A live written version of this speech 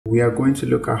We are going to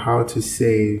look at how to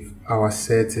save our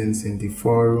settings in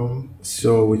Deforum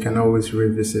so we can always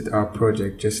revisit our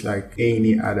project just like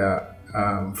any other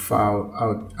file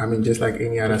out. Just like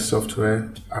any other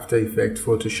software, After Effects,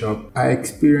 Photoshop. I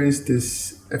experienced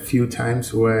this a few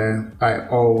times where I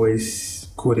always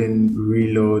couldn't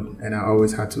reload and I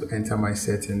always had to enter my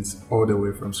settings all the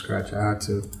way from scratch. I had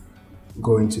to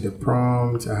go into the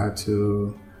prompt, I had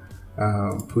to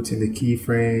put in the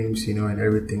keyframes, and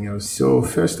everything else. So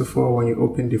first of all, when you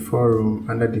open Deforum,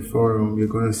 under Deforum, you're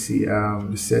going to see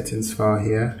the settings file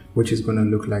here, which is going to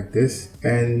look like this.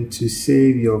 And to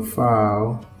save your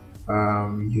file,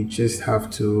 you just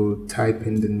have to type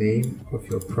in the name of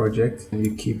your project and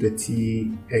you keep the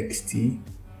txt,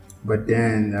 but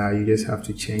then you just have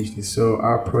to change this. So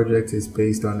our project is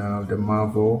based on the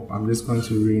Marvel. I'm just going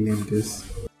to rename this.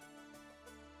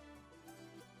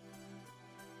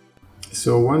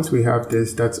 So once we have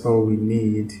this, that's all we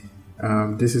need.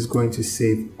 This is going to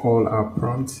save all our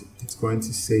prompts. It's going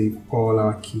to save all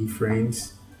our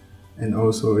keyframes, and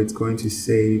also it's going to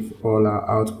save all our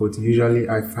output. Usually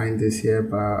I find this here,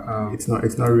 but it's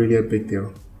not really a big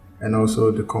deal. And also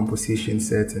the composition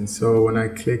settings. So when I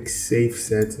click Save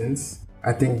Settings,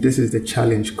 I think this is the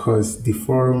challenge because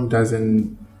Deforum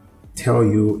doesn't tell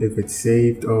you if it's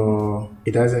saved, or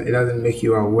it doesn't make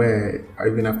you aware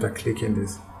even after clicking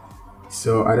this.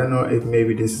 So I don't know if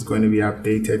maybe this is going to be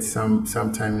updated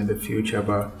sometime in the future,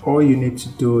 but all you need to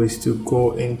do is to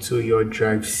go into your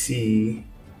Drive C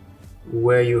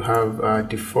where you have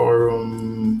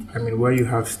Deforum, where you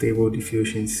have Stable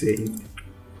Diffusion saved.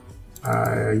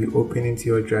 You open into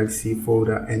your Drive C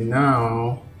folder, and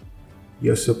now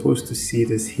you're supposed to see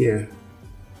this here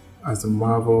as a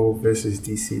Marvel versus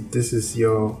DC. This is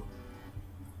your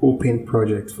open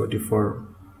project for Deforum.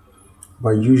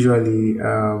 But usually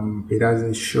it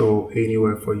doesn't show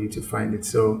anywhere for you to find it.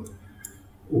 So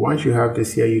once you have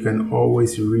this here, you can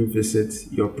always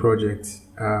revisit your project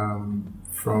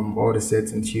from all the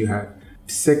settings you had.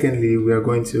 Secondly, we are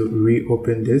going to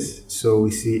reopen this so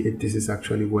we see if this is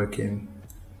actually working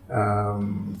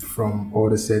from all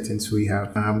the settings we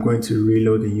have. I'm going to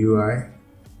reload the UI.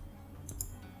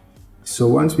 So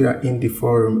once we are in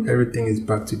Deforum, everything is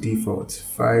back to default.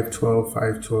 512,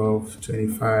 512,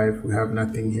 25, we have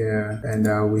nothing here,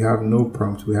 and we have no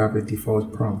prompt, we have a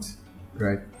default prompt,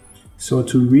 right? So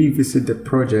to revisit the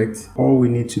project, all we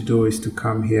need to do is to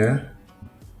come here,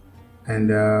 and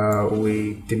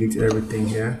we delete everything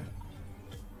here.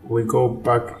 We go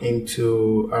back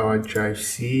into our Drive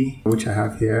C, which I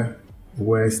have here,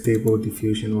 where Stable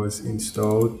Diffusion was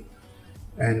installed.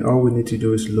 And all we need to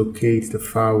do is locate the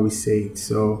file we saved.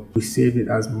 So we saved it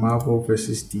as Marvel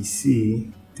versus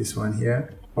DC, this one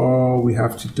here. All we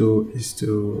have to do is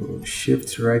to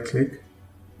shift right click.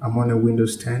 I'm on a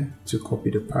Windows 10 to copy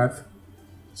the path.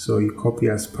 So you copy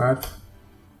as path,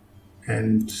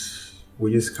 and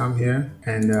we just come here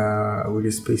and we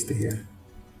just paste it here.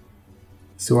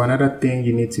 So another thing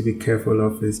you need to be careful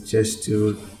of is just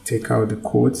to take out the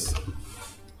quotes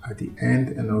at the end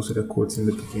and also the quotes in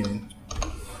the beginning.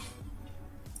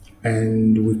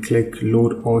 And we click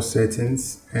Load All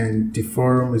Settings, and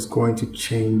Deforum is going to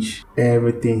change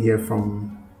everything here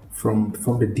from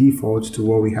the default to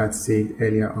what we had saved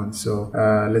earlier on. So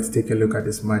let's take a look at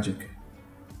this magic.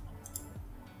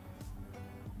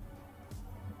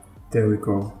 There we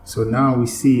go. So now we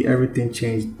see everything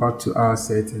changed back to our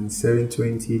settings,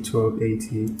 720,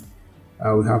 1280.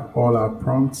 We have all our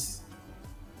prompts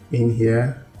in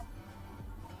here.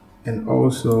 And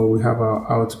also we have our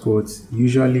output.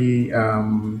 Usually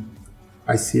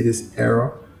I see this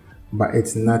error, but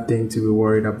it's nothing to be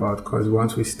worried about because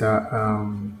once we start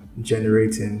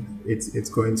generating, it's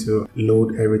going to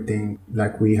load everything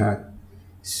like we had.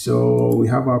 So we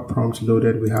have our prompt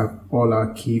loaded. We have all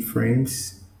our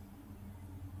keyframes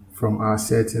from our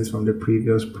settings from the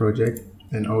previous project,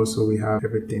 and also we have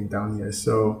everything down here.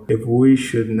 So if we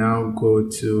should now go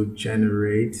to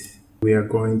generate, we are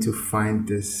going to find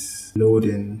this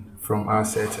loading from our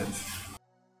settings.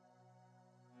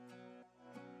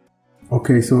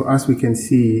 Okay, so as we can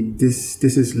see, this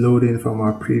is loading from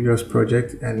our previous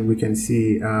project, and we can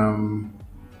see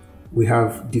we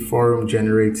have Deforum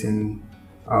generating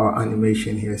our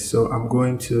animation here. So I'm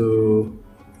going to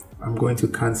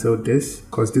cancel this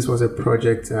because this was a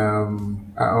project I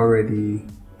already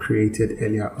created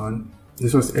earlier on.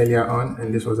 This was earlier on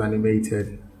and this was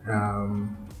animated.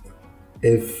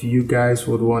 If you guys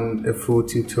would want a full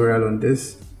tutorial on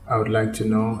this, I would like to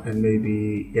know, and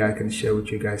maybe I can share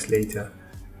with you guys later.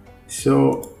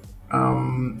 So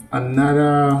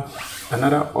another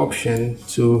option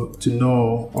to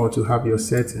know or to have your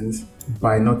settings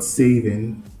by not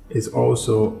saving is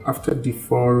also, after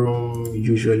Deforum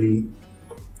usually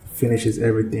finishes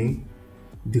everything,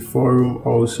 Deforum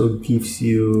also gives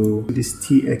you this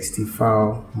txt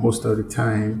file most of the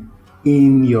time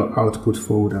in your output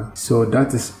folder. So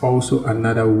that is also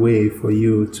another way for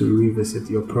you to revisit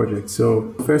your project.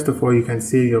 So first of all, you can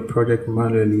save your project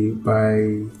manually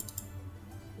by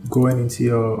going into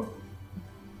your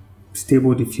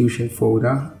stable diffusion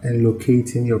folder and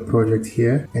locating your project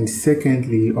here. And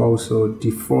secondly, also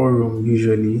Deforum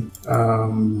usually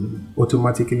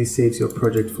automatically saves your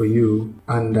project for you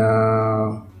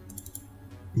under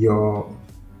your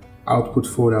output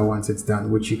folder once it's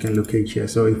done, which you can locate here.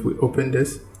 So if we open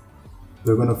this,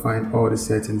 we're going to find all the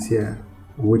settings here,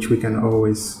 which we can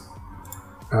always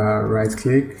right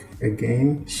click,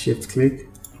 again shift click,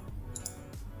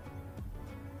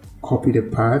 copy the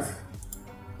path,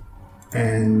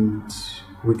 and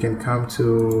we can come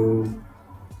to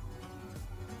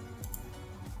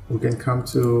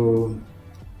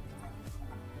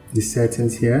the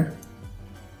settings here,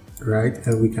 right?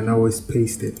 And we can always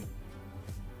paste it.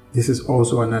 This is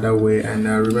also another way, and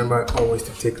remember always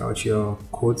to take out your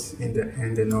quotes in the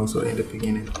end and also in the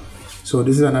beginning. So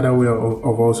this is another way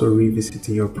of also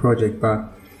revisiting your project,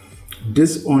 but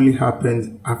this only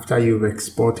happens after you've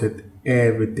exported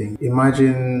everything.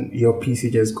 Imagine your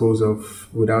PC just goes off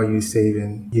without you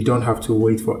saving. You don't have to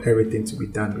wait for everything to be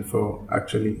done before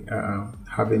actually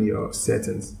having your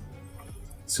settings.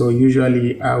 So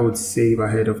usually I would save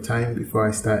ahead of time before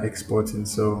I start exporting.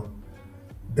 So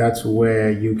that's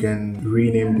where you can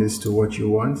rename this to what you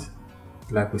want.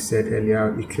 Like we said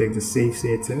earlier, you click the save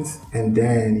settings, and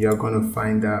then you're going to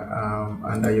find that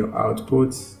under your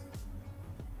outputs,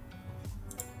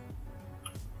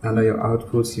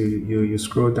 you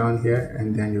scroll down here,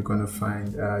 and then you're going to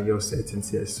find your settings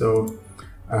here. So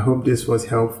I hope this was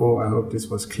helpful. I hope this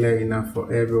was clear enough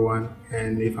for everyone.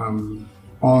 And if I'm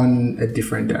on a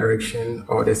different direction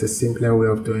or there's a simpler way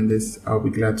of doing this, I'll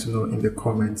be glad to know in the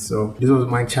comments. So this was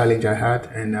my challenge I had,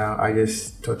 and I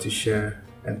just thought to share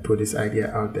and put this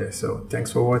idea out there. So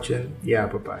thanks for watching. Yeah,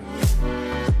 bye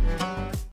bye.